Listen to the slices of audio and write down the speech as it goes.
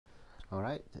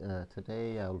Alright,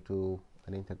 today I'll do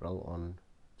an integral on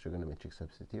trigonometric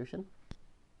substitution.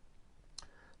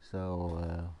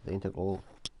 So the integral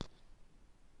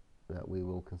that we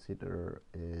will consider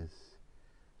is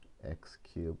x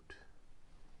cubed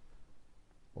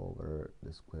over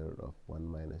the square root of 1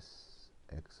 minus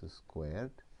x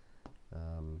squared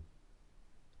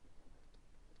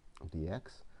dx.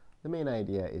 The main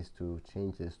idea is to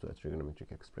change this to a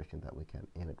trigonometric expression that we can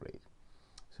integrate.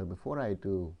 So before I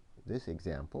do this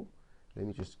example, let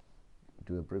me just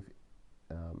do a brief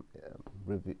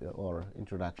review or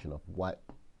introduction of what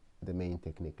the main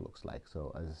technique looks like.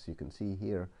 So as you can see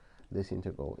here, this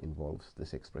integral involves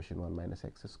this expression 1 minus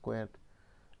x squared.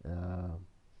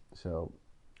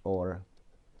 Or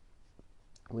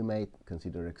we might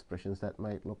consider expressions that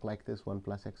might look like this: 1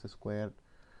 plus x squared,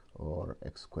 or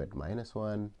x squared minus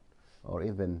 1, or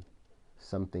even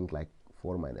something like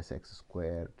 4 minus x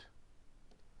squared.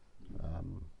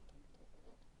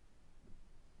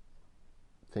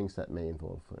 Things that may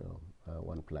involve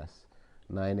 1 plus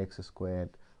 9x squared.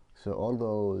 So all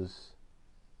those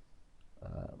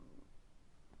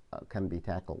can be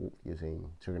tackled using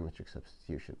trigonometric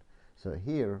substitution. So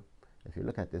here, if you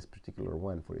look at this particular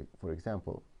one, for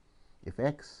example, if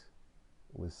x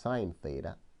was sine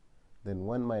theta, then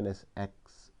 1 minus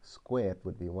x squared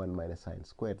would be 1 minus sine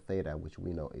squared theta, which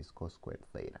we know is cos squared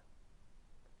theta.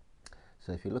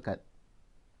 So if you look at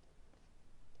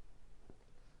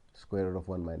square root of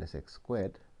 1 minus x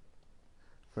squared,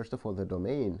 first of all, the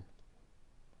domain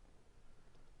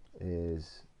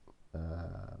is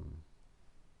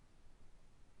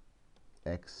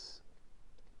x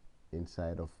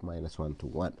inside of minus 1 to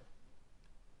 1.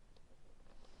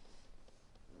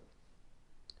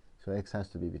 So x has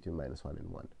to be between minus 1 and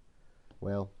 1.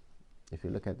 Well, if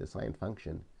you look at the sine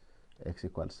function, x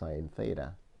equals sine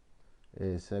theta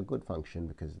is a good function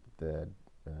because the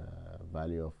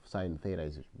value of sine theta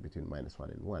is between minus 1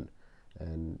 and 1.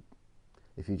 And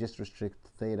if you just restrict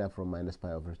theta from minus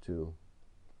pi over 2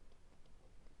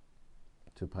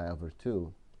 to pi over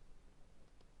 2,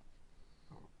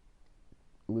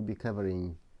 we'll be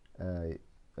covering a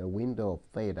window of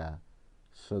theta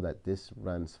so that this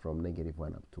runs from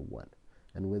 -1 up to 1.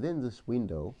 And within this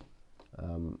window,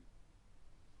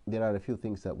 there are a few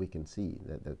things that we can see.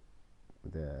 That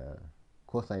the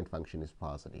cosine function is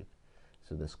positive.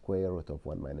 So the square root of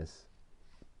 1 minus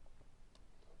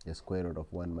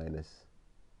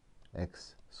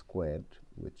x squared,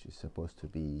 which is supposed to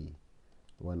be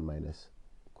 1 minus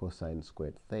cosine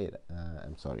squared theta,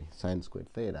 sine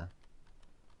squared theta,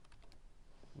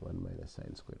 1 minus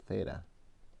sine squared theta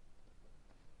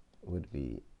would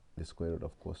be the square root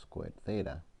of cos squared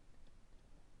theta,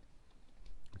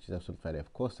 which is absolute value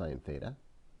of cosine theta.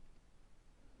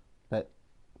 But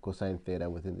cosine theta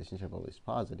within this interval is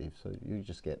positive, so you're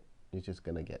just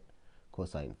gonna get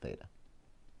cosine theta.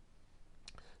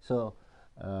 So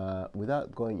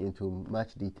without going into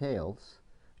much details,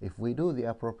 if we do the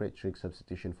appropriate trig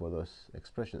substitution for those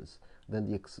expressions, then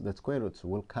the square roots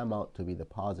will come out to be the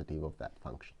positive of that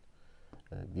function.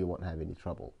 You won't have any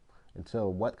trouble. And so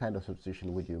what kind of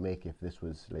substitution would you make if this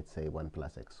was, let's say, 1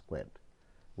 plus x squared?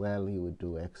 Well, you would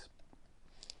do x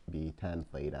be tan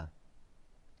theta,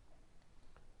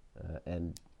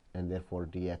 and therefore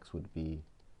dx would be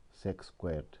sec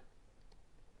squared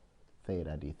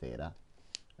theta d theta,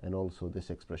 and also this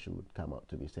expression would come out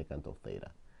to be secant of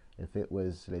theta. If it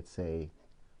was, let's say,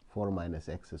 4 minus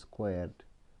x squared,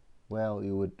 well,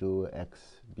 you would do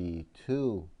x be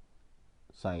 2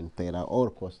 sine theta or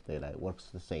cos theta. It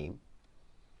works the same.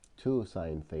 2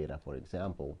 sine theta, for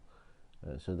example,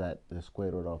 so that the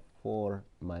square root of 4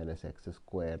 minus x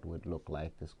squared would look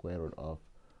like the square root of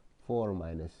 4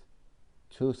 minus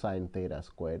 2 sine theta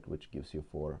squared, which gives you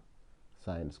 4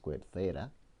 sine squared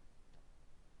theta.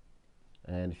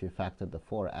 And if you factor the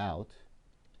 4 out,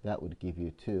 that would give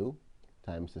you 2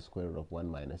 times the square root of 1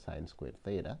 minus sine squared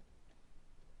theta,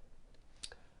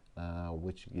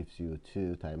 which gives you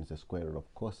 2 times the square root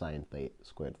of cosine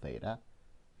squared theta.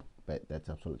 But that's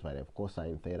absolute value of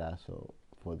cosine theta, so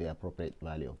for the appropriate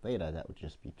value of theta, that would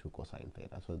just be 2 cosine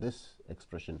theta. So this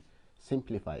expression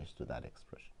simplifies to that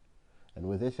expression. And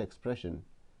with this expression,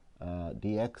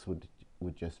 dx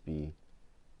would just be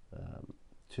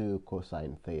 2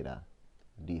 cosine theta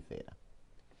d theta.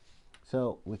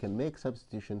 So we can make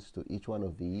substitutions to each one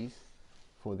of these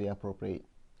for the appropriate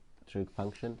trig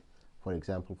function. For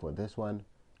example, for this one,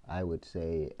 I would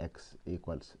say x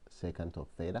equals secant of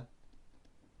theta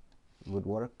would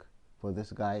work. For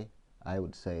this guy, I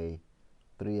would say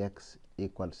 3x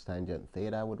equals tangent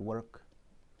theta would work,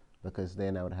 because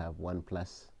then I would have 1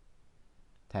 plus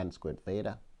tan squared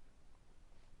theta.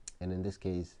 And in this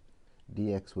case,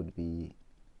 dx would be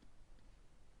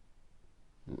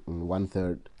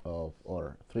 1/3 of,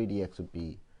 or 3dx would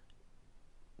be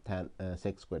tan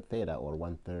sec squared theta, or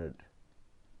 1/3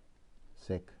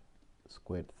 sec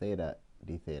squared theta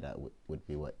d theta would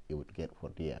be what you would get for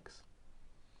dx.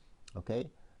 Okay,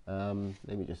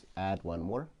 let me just add one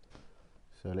more.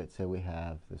 So let's say we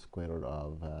have the square root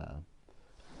of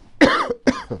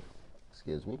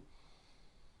excuse me,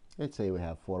 let's say we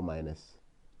have 4 minus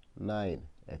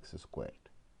 9x squared,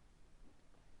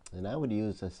 and I would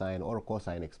use a sine or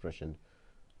cosine expression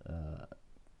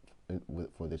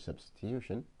for the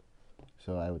substitution.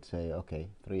 So I would say, okay,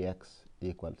 3x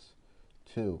equals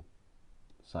 2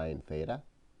 sine theta.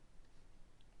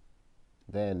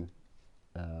 Then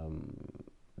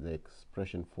the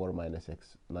expression 4 minus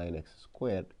 9x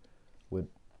squared would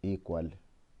equal,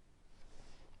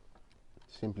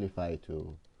 simplify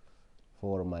to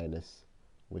 4 minus,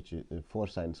 which is 4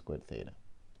 sine squared theta,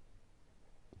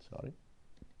 sorry,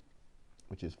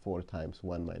 which is 4 times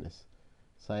 1 minus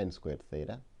sine squared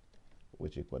theta,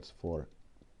 which equals 4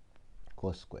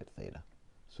 cos squared theta.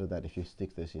 So that if you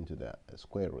stick this into the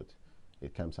square root,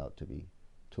 it comes out to be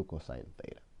 2 cosine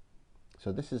theta.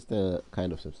 So this is the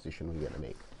kind of substitution we're going to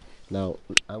make. Now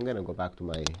I'm going to go back to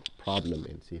my problem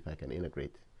and see if I can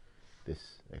integrate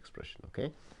this expression.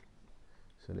 Okay,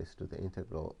 so let's do the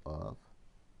integral of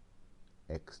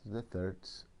x to the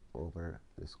thirds over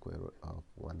the square root of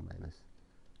 1 minus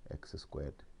x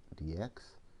squared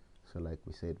dx. So like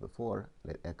we said before,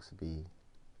 let x be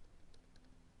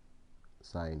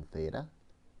sine theta,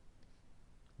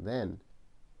 then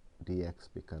dx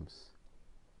becomes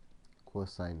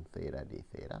cosine theta d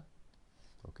theta.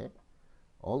 Okay,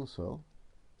 also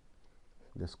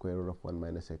the square root of 1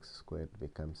 minus x squared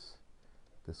becomes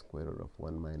the square root of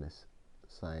 1 minus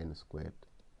sine squared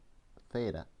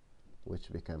theta,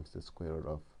 which becomes the square root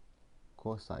of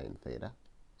cosine theta.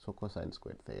 So cosine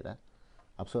squared theta,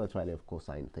 absolute value of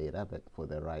cosine theta, but for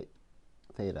the right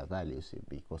theta values it would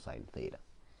be cosine theta.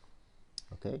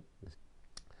 Okay,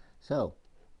 so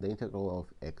the integral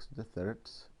of x to the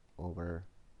thirds over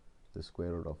the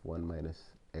square root of 1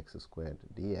 minus x squared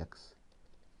dx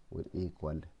would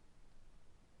equal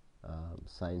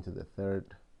sine to the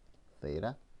third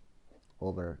theta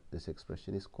over, this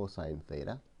expression is cosine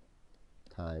theta,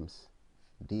 times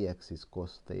dx is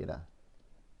cos theta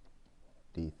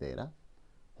d theta,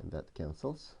 and that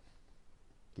cancels,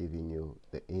 giving you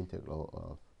the integral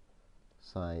of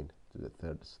sine to the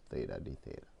third theta d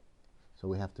theta. So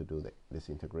we have to do this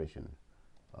integration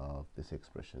of this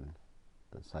expression,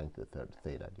 sine to the third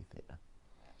theta d theta.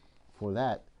 For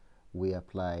that, we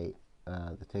apply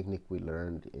the technique we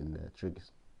learned in the trig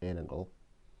integral.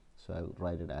 So I'll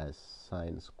write it as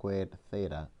sine squared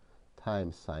theta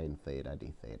times sine theta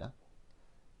d theta.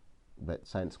 But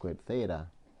sine squared theta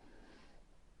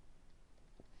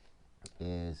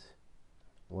is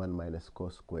 1 minus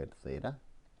cos squared theta.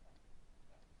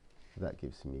 That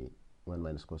gives me 1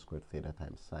 minus cos squared theta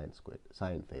times sine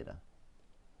theta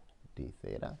d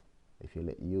theta. If you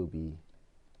let u be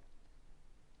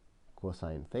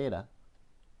cosine theta,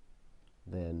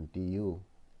 then du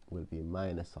will be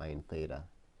minus sine theta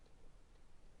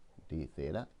d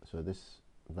theta. So this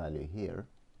value here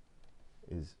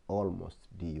is almost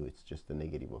du, it's just the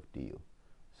negative of du.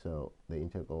 So the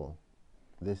integral,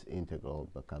 this integral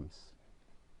becomes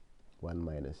 1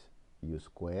 minus u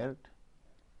squared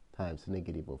times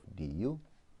negative of du.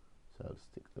 So I'll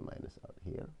stick the minus out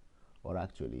here, or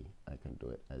actually I can do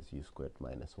it as u squared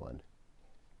minus 1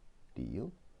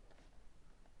 du,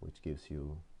 which gives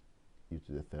you u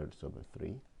to the thirds over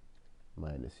 3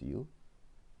 minus u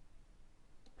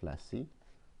plus c,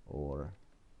 or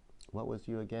what was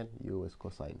u again? U was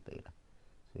cosine theta.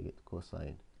 So you get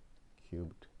cosine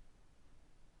cubed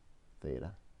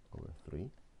theta over 3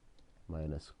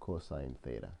 minus cosine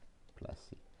theta plus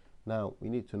c. Now we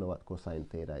need to know what cosine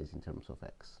theta is in terms of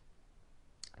x.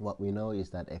 What we know is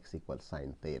that x equals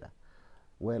sine theta.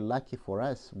 Well, lucky for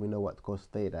us, we know what cos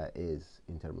theta is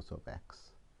in terms of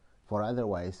x. For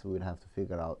otherwise, we would have to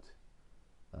figure out,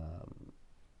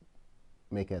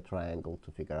 make a triangle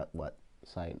to figure out what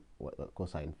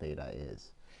cosine theta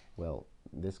is. Well,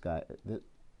 this guy,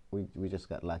 we just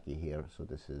got lucky here. So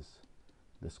this is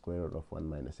the square root of 1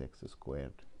 minus x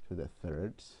squared to the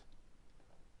thirds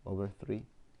over 3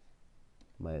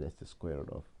 minus the square root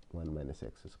of 1 minus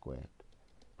x squared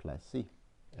plus c,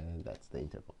 and that's the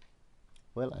integral.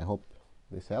 Well, I hope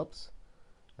this helps.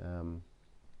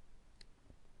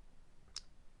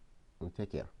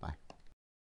 Take care. Bye.